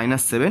x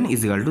 - 7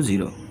 ইজিক্যাল টু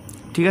 0,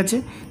 ঠিক আছে?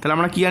 তাহলে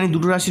আমরা কি জানি,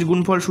 দুটো রাশির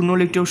গুণফল 0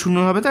 হলে একটি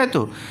 0 হবে, তাই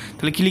তো?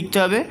 তাহলে কি লিখতে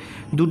হবে,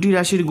 দুটি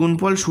রাশির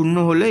গুণফল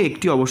 0 হলে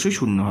একটি অবশ্যই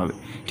 0 হবে,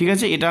 ঠিক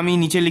আছে? এটা আমি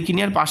নিচে লিখিনি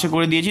আর পাশে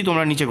করে দিয়েছি,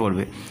 তোমরা নিচে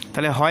করবে।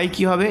 তাহলে হয়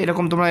কি হবে,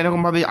 এরকম তোমরা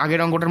এরকমভাবে আগের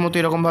অঙ্কটার মতো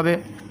এরকমভাবে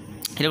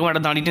এরকম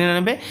একটা দাঁড়ি টেনে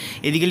নেবে,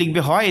 এদিকে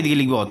লিখবে হয়, এদিকে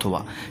লিখবে অথবা,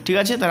 ঠিক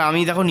আছে? তাহলে আমি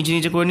দেখো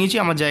নিচে করে নিয়েছি,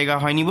 আমার জায়গা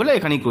হয়নি বলে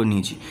এখানেই করে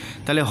নিয়েছি।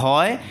 তাহলে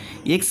হয়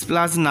x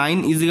 + 9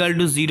 ইজিক্যাল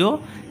টু 0,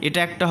 এটা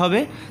একটা হবে।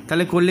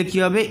 তাহলে করলে কি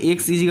হবে, x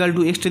ইজিক্যাল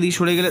টু এক্সটা দিকে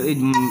সরে গেলে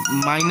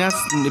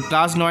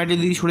 +9টা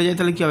দিকে সরে যায়,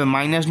 তাহলে কী হবে,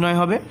 -9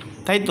 হবে,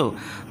 তাই তো?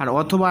 আর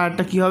অথবা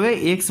একটা কী হবে,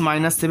 x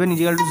 - 7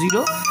 ইজিক্যাল টু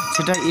 0,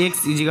 সেটা x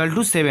ইজিক্যাল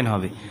টু 7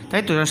 হবে,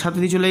 তাই তো? সাথে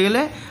দিয়ে চলে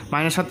গেলে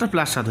 -7টা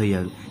 +7 হয়ে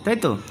যাবে, তাই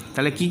তো?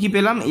 তাহলে কী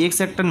পেলাম, x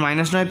একটা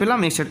 -9 পেলাম,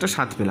 x একটা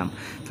 7 পেলাম।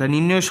 তাহলে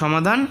নির্ণয়ের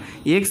সমাধান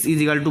x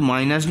ইজিক্যাল টু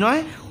 -9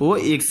 ও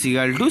x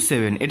ইজিক্যাল টু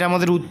 7, এটা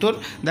আমাদের উত্তর।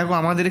 দেখো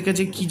আমাদের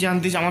কাছে কী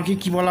জানতে, আমাকে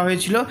কী বলা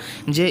হয়েছিল,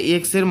 যে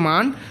x এর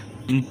মান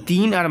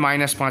 3 আর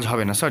 -5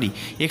 হবে না, সরি,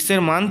 x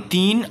এর মান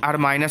 3 আর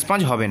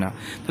 -5 হবে না,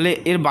 তাহলে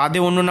এর বাদে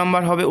অন্য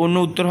নাম্বার হবে, অন্য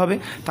উত্তর হবে।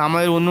 তা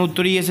আমাদের অন্য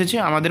উত্তরই এসেছে,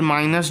 আমাদের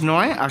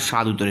 -9 আর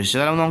 7 উত্তর এসেছে,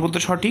 তাহলে আমাদের অঙ্ক তো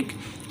সঠিক,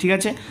 ঠিক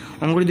আছে?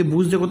 অঙ্ক যদি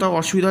বুঝতে কোথাও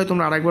অসুবিধা হয়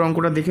তোমরা আরেকবার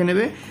অঙ্কটা দেখে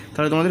নেবে,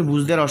 তাহলে তোমাদের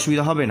বুঝতে আর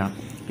অসুবিধা হবে না।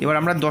 এবার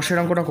আমরা 10-এর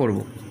অঙ্কটা করব।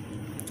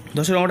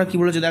 10 অঙ্কটা কী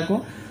বলেছে দেখো,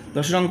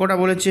 10 অঙ্কটা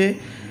বলেছে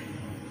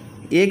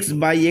x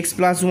by x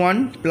plus one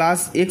plus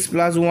x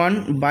plus one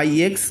by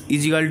x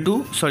is equal two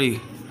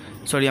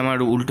sorry আমার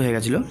উল্টো হয়ে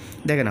গেছিলো,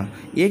 দেখে নাও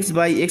x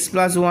by x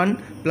plus one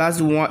plus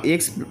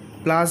x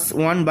plus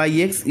one by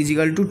x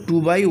is equal two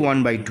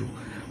 2/1/2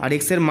 আর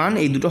এক্সের মান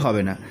এই দুটো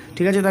হবে না।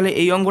 ঠিক আছে, তাহলে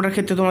এই অঙ্কটার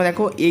ক্ষেত্রে তোমরা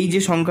দেখো এই যে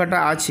সংখ্যাটা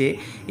আছে,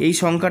 এই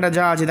সংখ্যাটা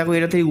যা আছে দেখো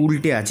এটা থেকে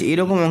উল্টে আছে।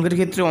 এরকম অঙ্কের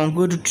ক্ষেত্রে অঙ্ক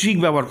একটু ট্রিক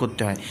ব্যবহার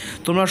করতে হয়।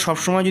 তোমরা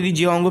সবসময় যদি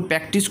যে অঙ্ক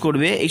প্র্যাকটিস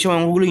করবে, এইসব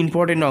অঙ্কগুলো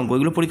ইম্পর্টেন্ট অঙ্ক,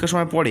 এগুলো পরীক্ষার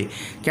সময় পড়ে।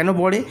 কেন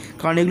পড়ে?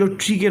 কারণ এগুলো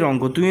ট্রিকের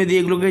অঙ্ক। তুমি যদি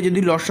এগুলোকে যদি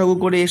লসাগু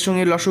করে এর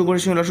সঙ্গে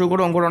লসাগু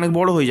করে অঙ্কটা অনেক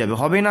বড় হয়ে যাবে।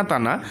 হবে না তা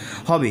না,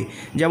 হবে।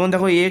 যেমন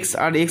দেখো এক্স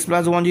আর এক্স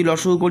প্লাস ওয়ান যদি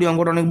লসাগু করি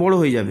অঙ্কটা অনেক বড়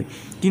হয়ে যাবে,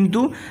 কিন্তু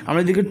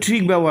আমরা যদি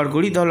ট্রিক ব্যবহার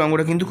করি তাহলে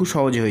অঙ্কটা কিন্তু খুব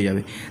সহজে হয়ে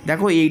যাবে।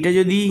 দেখো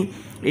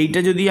এইটা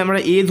যদি আমরা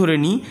এ ধরে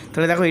নিই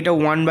তাহলে দেখো এটা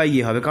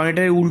 1/a হবে, কারণ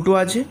এটার উল্টো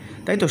আছে,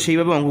 তাই তো?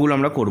 সেইভাবে অঙ্কগুলো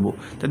আমরা করব।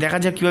 তো দেখা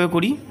যাক কীভাবে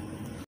করি।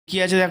 কী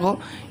আছে দেখো,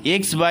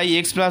 x by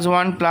x plus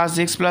one plus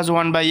x plus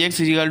one by x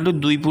is equal two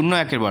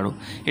 2/1/12।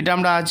 এটা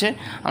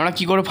আমরা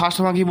কী করবো, ফার্স্ট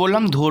আমরা কী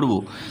বললাম, ধরবো।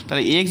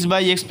 তাহলে এক্স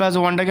বাই এক্স প্লাস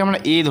ওয়ানটাকে আমরা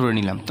এ ধরে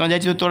নিলাম। তোমরা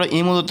চাইছি ধরতে পারো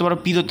এমও ধরতে পারো,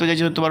 পি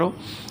ধরতে পারো,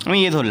 আমি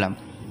এ ধরলাম।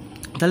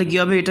 তাহলে কী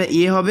হবে, এটা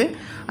এ হবে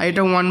আর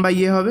এটা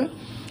 1/a হবে।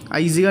 আর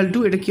ইজিক্যাল টু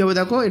এটা কী হবে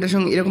দেখো, এটার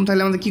সঙ্গে এরকম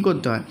থাকলে আমাদের কী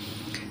করতে হয়,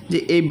 যে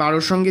এই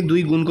 12 সঙ্গে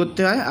 2 গুণ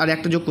করতে হয় আর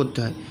একটা যোগ করতে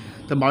হয়।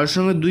 তো 12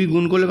 সঙ্গে 2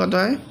 গুণ করলে কত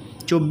হয়,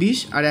 24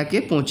 আর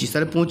 1 25,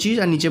 তাহলে 25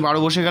 আর নিচে 12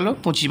 বসে গেল,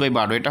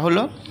 25/12 এটা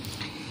হলো।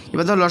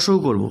 এবার তো লসাগু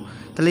করবো,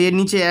 তাহলে এর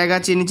নিচে 1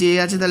 আছে, এর নিচে এ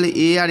আছে, তাহলে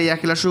এ আর এ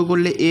একে লসাগু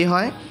করলে এ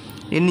হয়।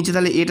 এর নিচে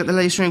তাহলে এটা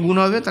তাহলে এর সঙ্গে গুণ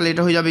হবে, তাহলে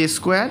এটা হয়ে যাবে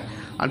স্কোয়ার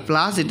আর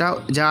প্লাস এটা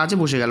যা আছে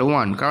বসে গেল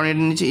 1, কারণ এর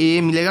নিচে এ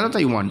মিলে গেল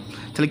তাই 1।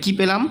 তাহলে কী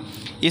পেলাম,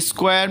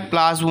 square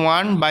plus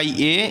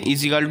 1/a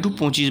is equal two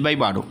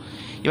 25/12।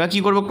 এবার কী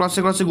করবো,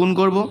 ক্রসে গুণ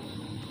করবো।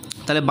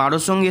 তাহলে 12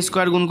 সঙ্গে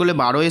স্কোয়ার গুণ করলে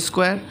 12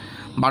 স্কোয়ার,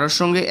 12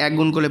 সঙ্গে 1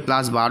 গুণ করলে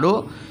প্লাস 12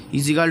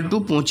 ইজিক্যাল টু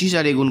 25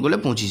 আর এ গুণ করলে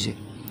 25।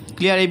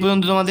 ক্লিয়ার এই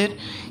পর্যন্ত তোমাদের?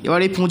 এবার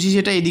এই 25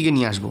 এটা এদিকে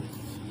নিয়ে আসবো।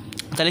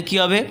 তাহলে কী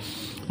হবে,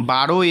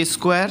 12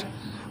 স্কোয়ার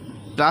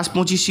প্লাস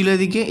 25 ছিল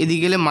এদিকে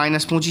গেলে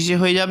 -25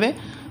 হয়ে যাবে,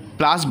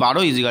 প্লাস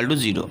 12 ইজিক্যাল টু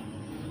 0।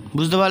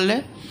 বুঝতে পারলে?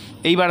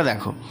 এইবারে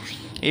দেখো,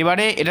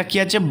 এবারে এটা কী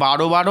আছে,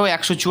 12 12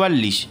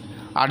 144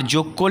 আর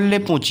যোগ করলে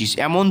 25,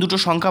 এমন দুটো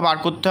সংখ্যা বার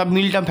করতে হবে,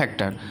 মিল টার্ম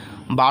ফ্যাক্টর।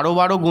 12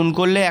 12 গুণ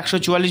করলে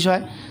 144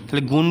 হয়,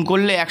 তাহলে গুণ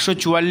করলে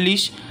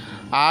 144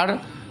 আর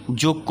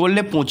যোগ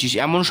করলে 25,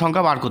 এমন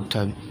সংখ্যা বার করতে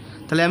হবে।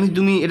 তাহলে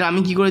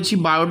আমি কী করেছি,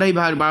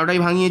 12টাই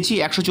ভাঙিয়েছি,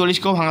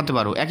 144কেও ভাঙাতে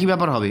পারো, একই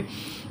ব্যাপার হবে।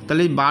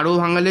 তাহলে 12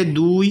 ভাঙালে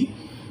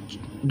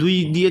 2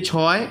 দিয়ে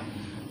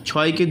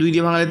 6কে 2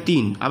 দিয়ে ভাঙালে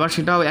 3, আবার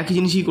সেটাও একই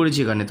জিনিসই করেছি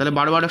এখানে। তাহলে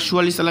 12 12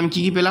 144, তাহলে আমি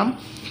কী পেলাম,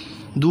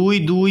 2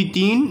 2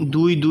 3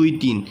 2 2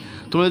 3।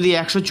 তোমরা যদি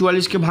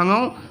 144কে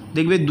ভাঙাও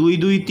দেখবে 2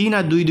 2 3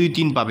 আর 2 2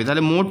 3 পাবে,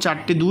 তাহলে মোট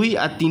 4টে 2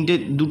 আর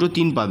 2টো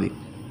 3 পাবে।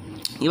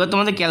 এবার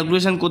তোমাদের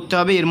ক্যালকুলেশন করতে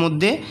হবে এর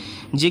মধ্যে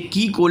যে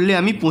কি করলে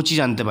আমি 25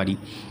 আনতে পারি।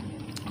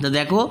 তা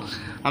দেখো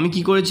আমি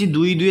কি করেছি,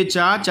 2 2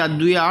 4 4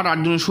 2 8 8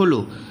 2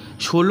 16,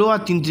 16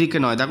 আর 3 3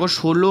 9। দেখো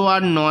 16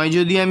 আর 9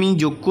 যদি আমি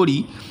যোগ করি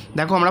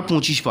দেখো আমরা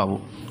 25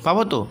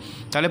 পাবো তো।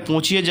 তাহলে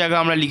 25-এর জায়গায়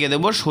আমরা লিখে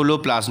দেবো 16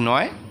 +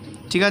 9,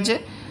 ঠিক আছে।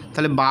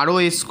 তাহলে 12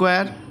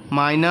 স্কোয়ার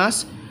মাইনাস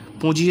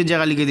 25-এর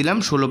জায়গায় লিখে দিলাম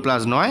 16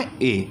 + 9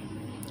 এ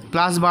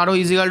প্লাস 12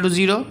 ইজিক্যাল টু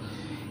 0।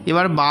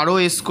 এবার 12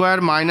 স্কোয়ার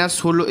মাইনাস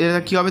 16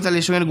 এটা কী হবে, তাহলে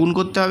এর সঙ্গে গুণ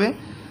করতে হবে।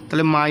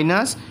 তাহলে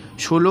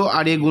 -16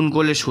 আর এ গুণ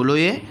করলে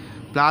 16a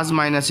প্লাস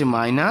মাইনাসে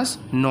মাইনাস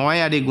 9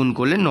 আর এ গুণ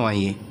করলে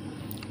 9a,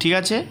 ঠিক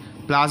আছে,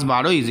 প্লাস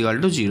 12 ইজিক্যাল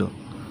টু 0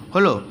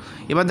 হলো।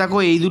 এবার দেখো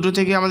এই দুটো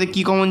থেকে আমাদের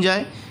কি কমন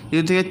যায়, এই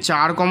দুটো থেকে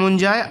 4 কমন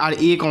যায় আর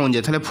a কমন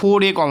যায়, তাহলে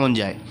 4a কমন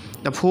যায়।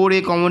 তা 4a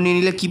কমন নিয়ে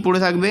নিলে কী পড়ে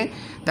থাকবে,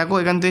 দেখো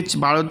এখান থেকে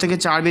 12 থেকে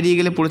 4 বেরিয়ে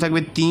গেলে পড়ে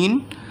থাকবে 3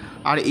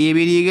 আর a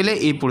বেরিয়ে গেলে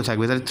a পড়ে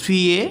থাকবে, তাহলে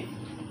 3a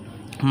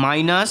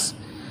মাইনাস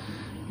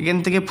এখান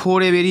থেকে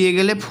 4a বেরিয়ে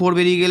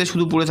গেলে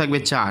শুধু পড়ে থাকবে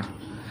 4।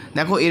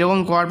 দেখো এরকম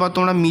করার পর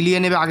তোমরা মিলিয়ে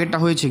নেবে আগেরটা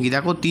হয়েছে কি,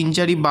 দেখো 3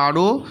 4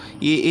 12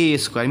 a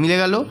স্কোয়ার মিলে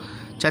গেল,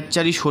 4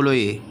 4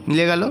 16a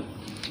মিলে গেল।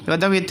 এবার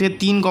দেখো এর থেকে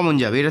 3 কমন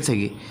যাবে, এটা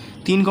থেকে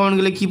 3 কমন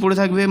গেলে কী পড়ে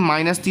থাকবে,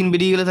 -3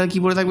 বেরিয়ে গেলে তাহলে কী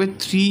পড়ে থাকবে,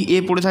 3a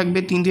পড়ে থাকবে,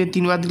 3 থেকে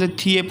 3 বাদ দিলে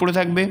 3a পড়ে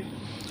থাকবে,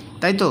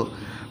 তাই তো।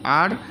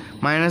 আর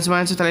মাইনাস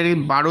তাহলে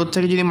 12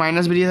 থেকে যদি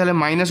মাইনাস বেরিয়ে তাহলে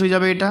মাইনাস হয়ে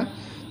যাবে এটা,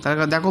 তাহলে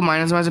দেখো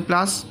মাইনাস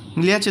প্লাস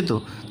মিলে আছে তো,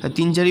 তাহলে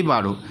 3 4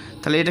 12,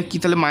 তাহলে এটা কি,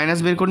 তাহলে মাইনাস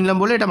বের করে নিলাম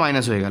বলে এটা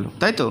মাইনাস হয়ে গেল,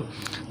 তাই তো।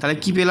 তাহলে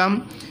কি পেলাম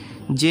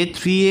যে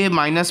 3a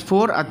 -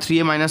 4 আর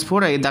 3a - 4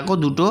 আর দেখো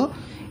দুটো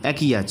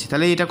একই আছে,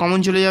 তাহলে এটা কমন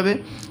চলে যাবে।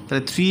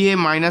 তাহলে 3a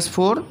 -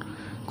 4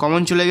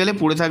 কমন চলে গেলে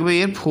পড়ে থাকবে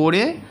এর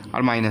 4a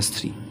আর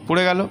 -3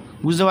 পড়ে গেল,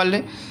 বুঝতে পারলে।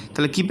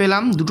 তাহলে কি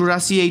পেলাম, দুটো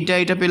রাশি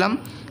এইটা পেলাম,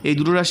 এই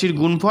দুটো রাশির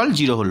গুণফল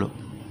 0 হলো।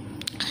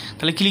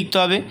 তাহলে কী লিখতে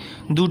হবে,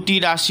 দুটি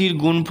রাশির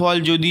গুণফল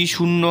যদি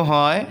 0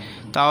 হয়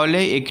তাহলে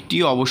একটি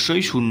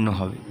অবশ্যই 0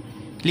 হবে,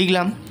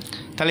 লিখলাম।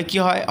 তাহলে কি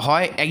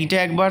হয় এইটা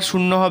একবার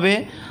 0 হবে,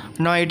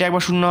 না এটা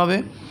একবার 0 হবে।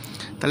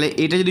 তাহলে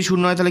এটা যদি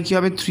 0 হয় তাহলে কী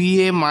হবে,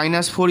 3a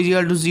 - 4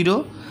 ইজিক্যাল টু 0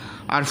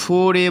 আর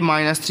 4a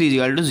 - 3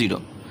 ইজিক্যাল টু 0।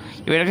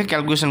 এবার এটাকে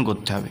ক্যালকুলেশন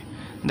করতে হবে।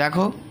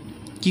 দেখো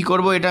কি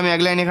করব, এটা আমি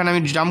এক লাইন এখানে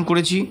আমি জাম্প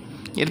করেছি,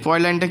 এর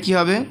পরের লাইনটা কী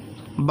হবে,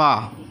 বা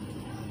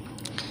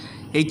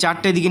এই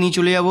 4টে দিকে নিয়ে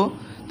চলে যাব,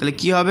 তাহলে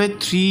কী হবে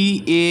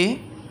 3a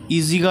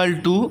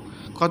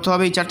 = কত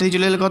হবে, এই 4টে দিকে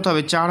চলে গেলে কত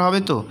হবে 4 হবে,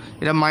 তো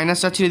এটা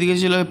 -4 ছিল এদিকে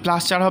চলে গেলে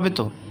 +4 হবে,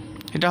 তো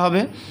এটা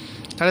হবে।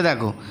 তাহলে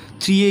দেখো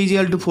 3a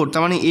 = 4,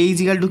 তার মানে a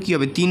 = কী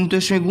হবে 3 তো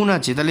এর সঙ্গে গুণ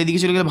আছে, তাহলে এদিকে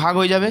চলে গেলে ভাগ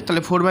হয়ে যাবে,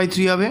 তাহলে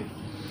 4/3 হবে।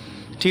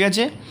 ঠিক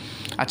আছে।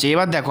 আচ্ছা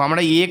এবার দেখো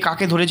আমরা এ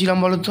কাকে ধরেছিলাম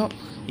বলো তো,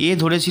 এ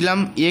ধরেছিলাম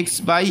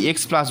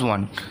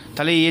x/x+1,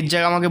 তাহলে এর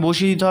জায়গা আমাকে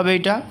বসিয়ে দিতে হবে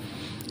এটা।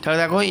 তাহলে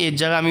দেখো এর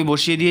জায়গা আমি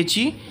বসিয়ে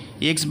দিয়েছি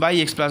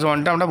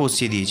x/x+1টা আমরা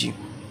বসিয়ে দিয়েছি।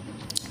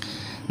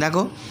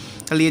 দেখো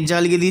তাহলে এর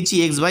জায়গা লিখে দিয়েছি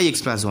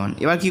x/x+1।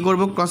 এবার কী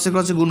করবো, ক্রসে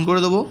ক্রসে গুণ করে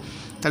দেবো,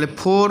 তাহলে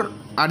 4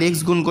 আর x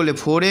গুণ করলে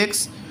 4x,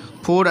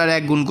 4 আর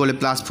 1 গুণ করলে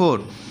 +4,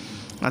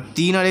 আর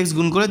 3 আর x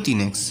গুণ করলে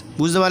 3x।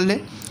 বুঝতে পারলে?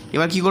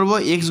 এবার কী করবো,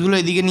 এক্সগুলো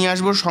এদিকে নিয়ে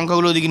আসবো,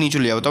 সংখ্যাগুলো ওদিকে নিয়ে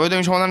চলে যাবো, তবে তো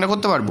আমি সমাধানটা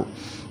করতে পারবো।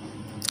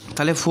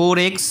 তাহলে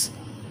 4x,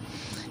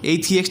 এই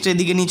 3xটা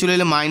এদিকে নিয়ে চলে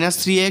এলে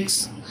 -3x,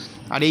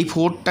 আর এই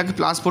 4টাকে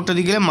 +4টা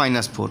দিকে গেলে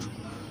 -4।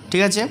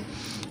 ঠিক আছে।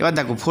 এবার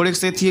দেখো 4x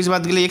থেকে 3x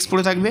বাদ গেলে x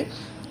পড়ে থাকবে,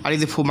 আর এই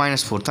যে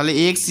 -4, তাহলে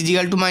x =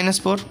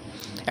 -4।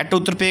 একটা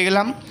উত্তর পেয়ে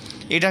গেলাম।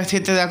 এটার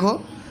ক্ষেত্রে দেখো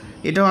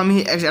এটাও আমি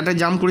একটা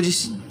জাম্প করেছি,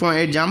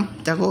 জাম্প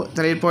দেখো,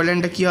 তাহলে এর পরের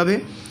লাইনটা কী হবে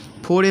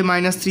 4a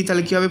 - 3,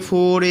 তাহলে কী হবে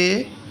 4a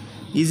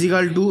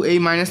 = এই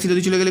 -3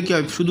 যদি চলে গেলে কী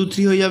হবে শুধু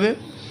 3 হয়ে যাবে,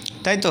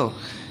 তাই তো।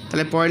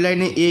 তাহলে পরের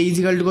লাইনে a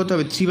 = কত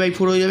হবে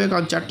 3/4 হয়ে যাবে,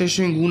 কারণ 4টের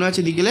সঙ্গে গুণ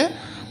আছে দিকে গেলে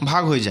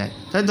ভাগ হয়ে যায়,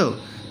 তাই তো।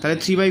 তাহলে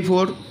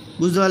 3/4,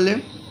 বুঝতে পারলে?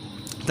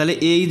 তাহলে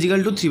a =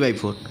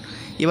 3/4।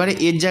 এবারে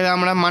এর জায়গায়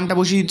আমরা মানটা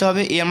বসিয়ে দিতে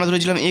হবে, এ আমরা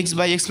ধরেছিলাম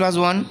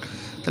x/x+1,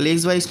 তাহলে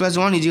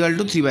x/x+1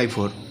 =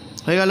 3/4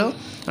 হয়ে গেল।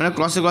 আমরা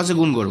ক্রসে ক্রসে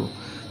গুণ করবো,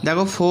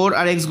 দেখো 4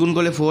 আর x গুণ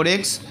করলে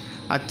 4x,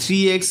 আর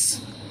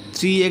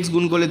 3x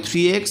গুণ করলে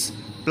 3x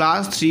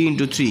 +3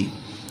 × 3।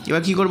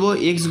 এবার কী করবো,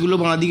 এক্সগুলো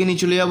বাঁ দিকে নিয়ে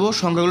চলে যাবো,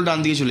 সংখ্যাগুলো ডান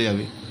দিকে চলে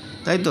যাবে,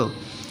 তাই তো।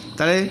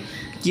 তাহলে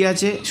কী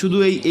আছে, শুধু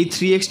এই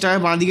 3xটা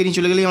বাঁ দিকে নিয়ে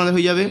চলে গেলেই আমাদের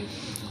হয়ে যাবে।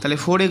 তাহলে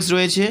 4x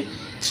রয়েছে,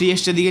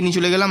 3xটার দিকে নিয়ে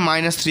চলে গেলাম,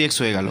 -3x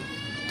হয়ে গেল,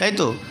 তাই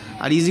তো।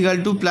 আর =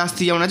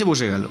 +3 যেমন আছে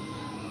বসে গেল।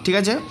 ঠিক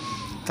আছে।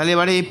 তাহলে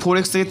এবারে এই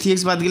 4x থেকে 3x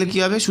বাদ গেলে কী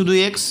হবে, শুধু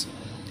x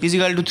 =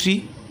 3।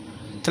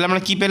 তাহলে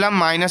আমরা কী পেলাম,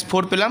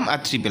 -4 পেলাম আর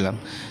 3 পেলাম।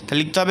 তাহলে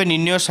লিখতে হবে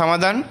নির্ণয়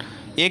সমাধান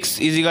x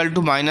 =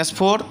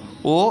 -4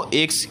 ও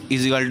x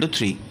 =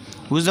 3।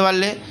 বুঝতে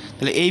পারলে?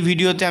 তাহলে এই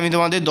ভিডিওতে আমি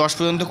তোমাদের 10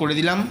 পর্যন্ত করে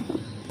দিলাম।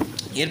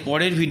 এর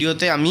পরের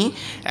ভিডিওতে আমি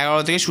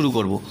 11 থেকে শুরু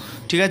করব।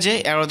 ঠিক আছে,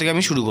 11 থেকে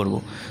আমি শুরু করব।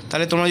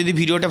 তাহলে তোমরা যদি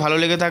ভিডিওটা ভালো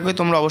লেগে থাকে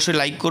তোমরা অবশ্যই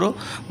লাইক করো,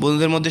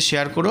 বন্ধুদের মধ্যে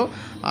শেয়ার করো,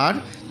 আর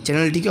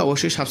চ্যানেলটিকে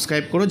অবশ্যই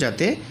সাবস্ক্রাইব করো,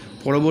 যাতে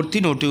পরবর্তী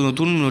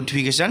নতুন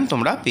নোটিফিকেশান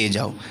তোমরা পেয়ে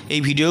যাও, এই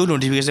ভিডিও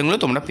নোটিফিকেশানগুলো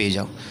তোমরা পেয়ে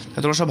যাও।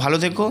 তাহলে তোমরা সব ভালো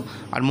থেকো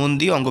আর মন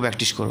দিয়ে অঙ্ক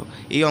প্র্যাকটিস করো।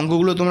 এই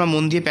অঙ্কগুলো তোমরা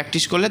মন দিয়ে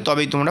প্র্যাকটিস করলে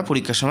তবেই তোমরা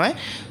পরীক্ষার সময়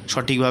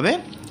সঠিকভাবে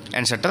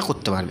অ্যান্সারটা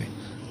করতে পারবে।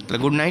 তাহলে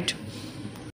গুড নাইট।